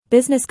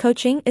Business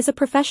coaching is a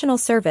professional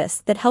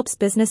service that helps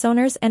business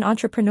owners and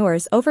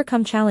entrepreneurs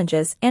overcome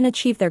challenges and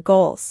achieve their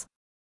goals.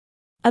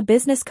 A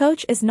business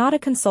coach is not a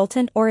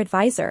consultant or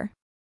advisor.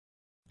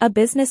 A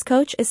business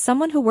coach is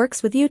someone who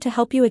works with you to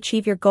help you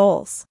achieve your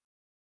goals.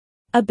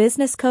 A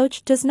business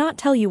coach does not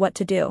tell you what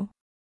to do.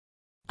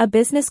 A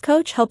business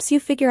coach helps you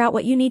figure out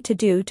what you need to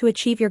do to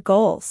achieve your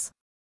goals.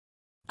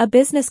 A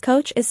business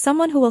coach is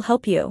someone who will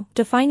help you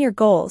define your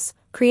goals,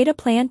 create a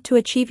plan to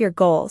achieve your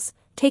goals,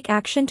 take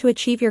action to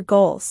achieve your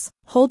goals,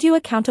 hold you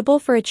accountable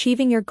for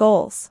achieving your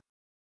goals.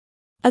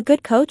 A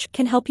good coach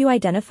can help you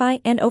identify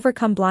and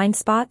overcome blind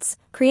spots,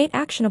 create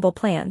actionable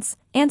plans,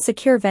 and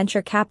secure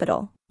venture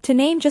capital. To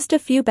name just a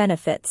few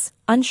benefits,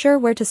 unsure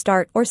where to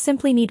start or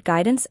simply need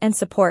guidance and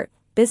support,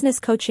 business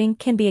coaching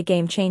can be a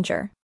game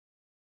changer.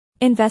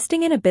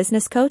 Investing in a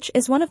business coach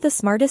is one of the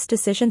smartest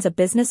decisions a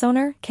business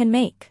owner can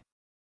make.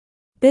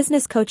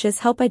 Business coaches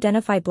help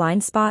identify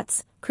blind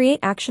spots, create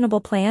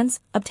actionable plans,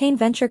 obtain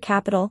venture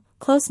capital,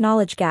 close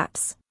knowledge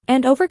gaps,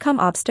 and overcome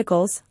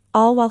obstacles,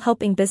 all while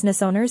helping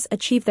business owners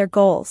achieve their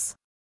goals.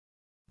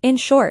 In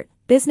short,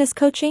 business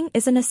coaching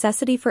is a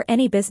necessity for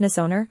any business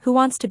owner who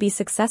wants to be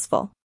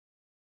successful.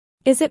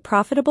 Is it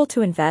profitable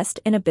to invest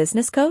in a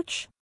business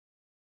coach?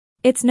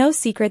 It's no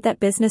secret that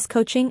business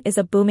coaching is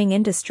a booming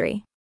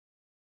industry.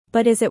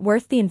 But is it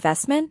worth the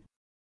investment?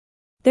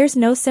 There's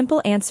no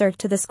simple answer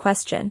to this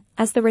question,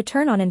 as the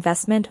return on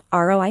investment,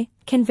 ROI,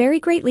 can vary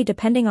greatly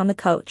depending on the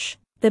coach,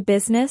 the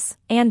business,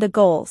 and the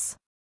goals.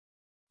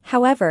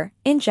 However,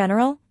 in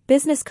general,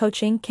 business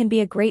coaching can be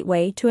a great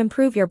way to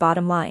improve your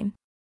bottom line.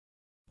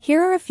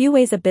 Here are a few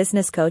ways a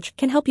business coach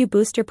can help you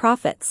boost your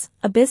profits.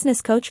 A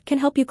business coach can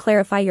help you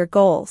clarify your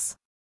goals.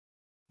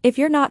 If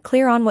you're not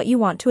clear on what you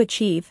want to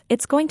achieve,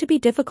 it's going to be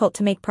difficult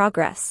to make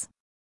progress.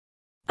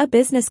 A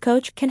business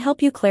coach can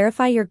help you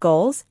clarify your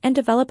goals and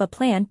develop a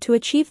plan to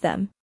achieve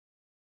them.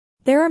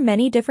 There are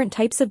many different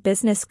types of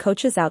business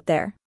coaches out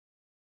there.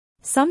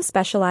 Some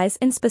specialize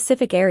in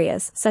specific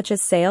areas such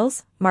as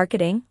sales,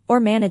 marketing, or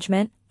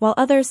management, while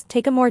others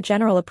take a more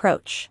general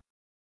approach.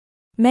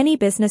 Many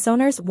business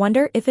owners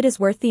wonder if it is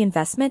worth the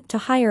investment to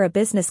hire a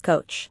business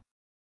coach.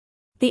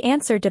 The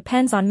answer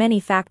depends on many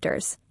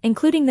factors,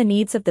 including the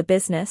needs of the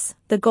business,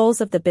 the goals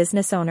of the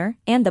business owner,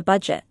 and the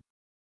budget.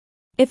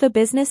 If a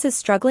business is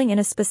struggling in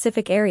a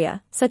specific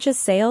area, such as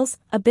sales,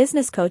 a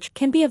business coach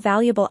can be a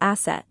valuable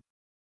asset.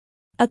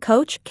 A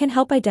coach can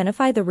help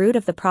identify the root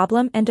of the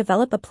problem and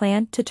develop a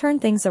plan to turn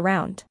things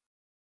around.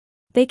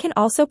 They can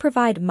also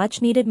provide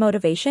much-needed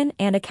motivation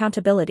and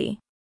accountability.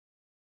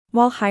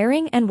 While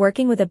hiring and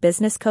working with a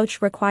business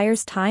coach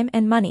requires time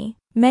and money,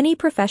 many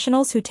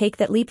professionals who take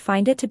that leap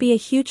find it to be a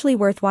hugely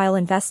worthwhile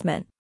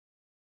investment.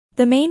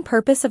 The main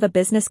purpose of a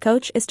business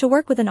coach is to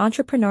work with an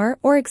entrepreneur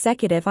or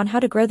executive on how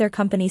to grow their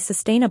company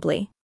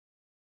sustainably.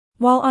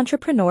 While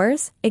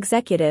entrepreneurs,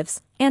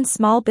 executives, and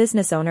small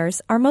business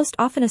owners are most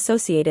often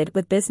associated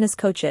with business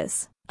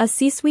coaches, a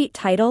C-suite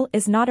title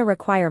is not a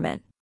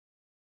requirement.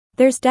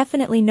 There's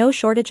definitely no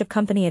shortage of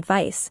company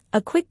advice.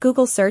 A quick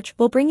Google search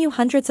will bring you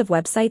hundreds of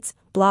websites,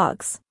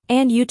 blogs,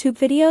 and YouTube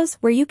videos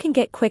where you can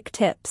get quick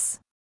tips.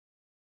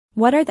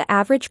 What are the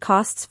average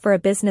costs for a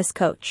business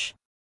coach?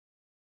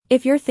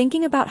 If you're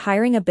thinking about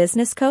hiring a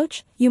business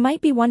coach, you might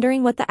be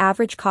wondering what the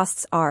average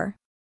costs are.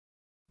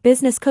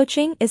 Business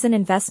coaching is an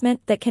investment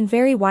that can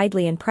vary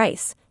widely in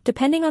price,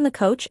 depending on the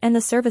coach and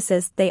the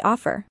services they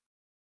offer.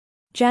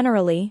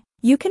 Generally,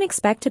 you can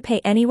expect to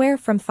pay anywhere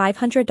from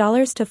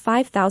 $500 to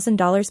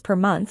 $5,000 per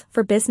month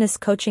for business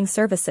coaching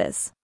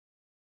services.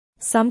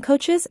 Some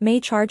coaches may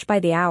charge by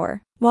the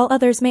hour, while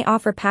others may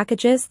offer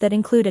packages that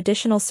include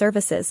additional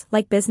services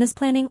like business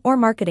planning or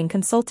marketing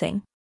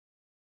consulting.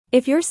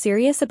 If you're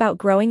serious about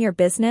growing your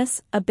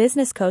business, a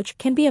business coach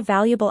can be a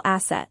valuable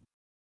asset.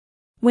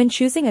 When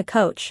choosing a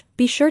coach,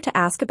 be sure to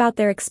ask about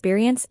their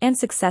experience and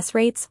success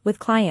rates with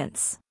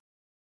clients.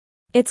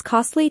 It's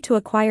costly to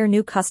acquire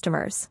new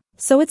customers,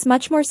 so it's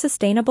much more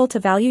sustainable to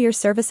value your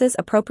services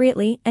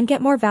appropriately and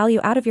get more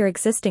value out of your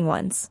existing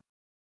ones.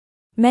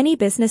 Many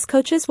business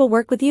coaches will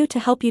work with you to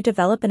help you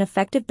develop an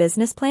effective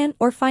business plan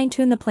or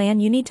fine-tune the plan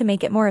you need to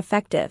make it more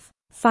effective.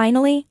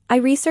 Finally, I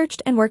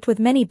researched and worked with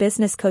many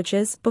business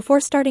coaches before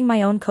starting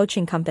my own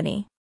coaching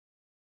company.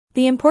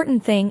 The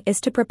important thing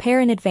is to prepare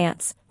in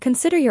advance,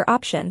 consider your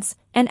options,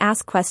 and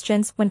ask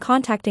questions when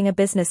contacting a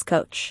business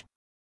coach.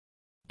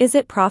 Is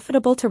it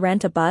profitable to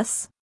rent a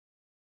bus?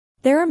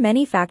 There are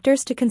many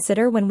factors to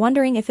consider when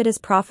wondering if it is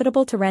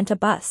profitable to rent a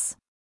bus.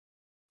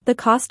 The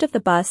cost of the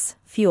bus,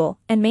 fuel,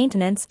 and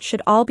maintenance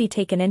should all be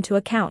taken into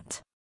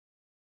account.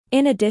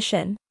 In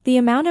addition, the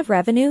amount of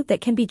revenue that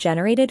can be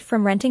generated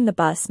from renting the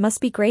bus must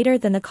be greater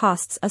than the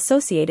costs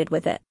associated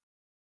with it.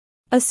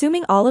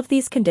 Assuming all of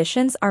these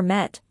conditions are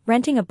met,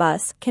 renting a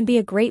bus can be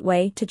a great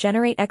way to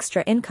generate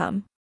extra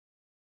income.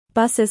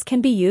 Buses can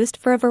be used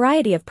for a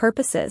variety of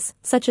purposes,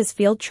 such as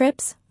field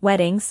trips,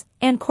 weddings,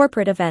 and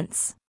corporate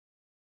events.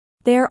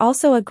 They are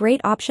also a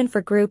great option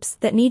for groups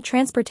that need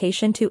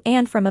transportation to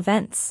and from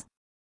events.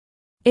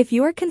 If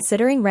you are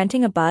considering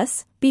renting a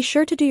bus, be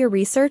sure to do your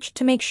research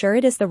to make sure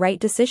it is the right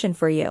decision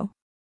for you.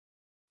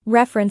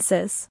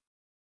 References: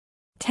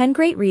 10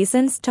 Great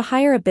Reasons to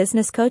Hire a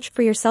Business Coach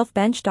for Yourself.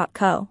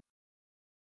 Bench.co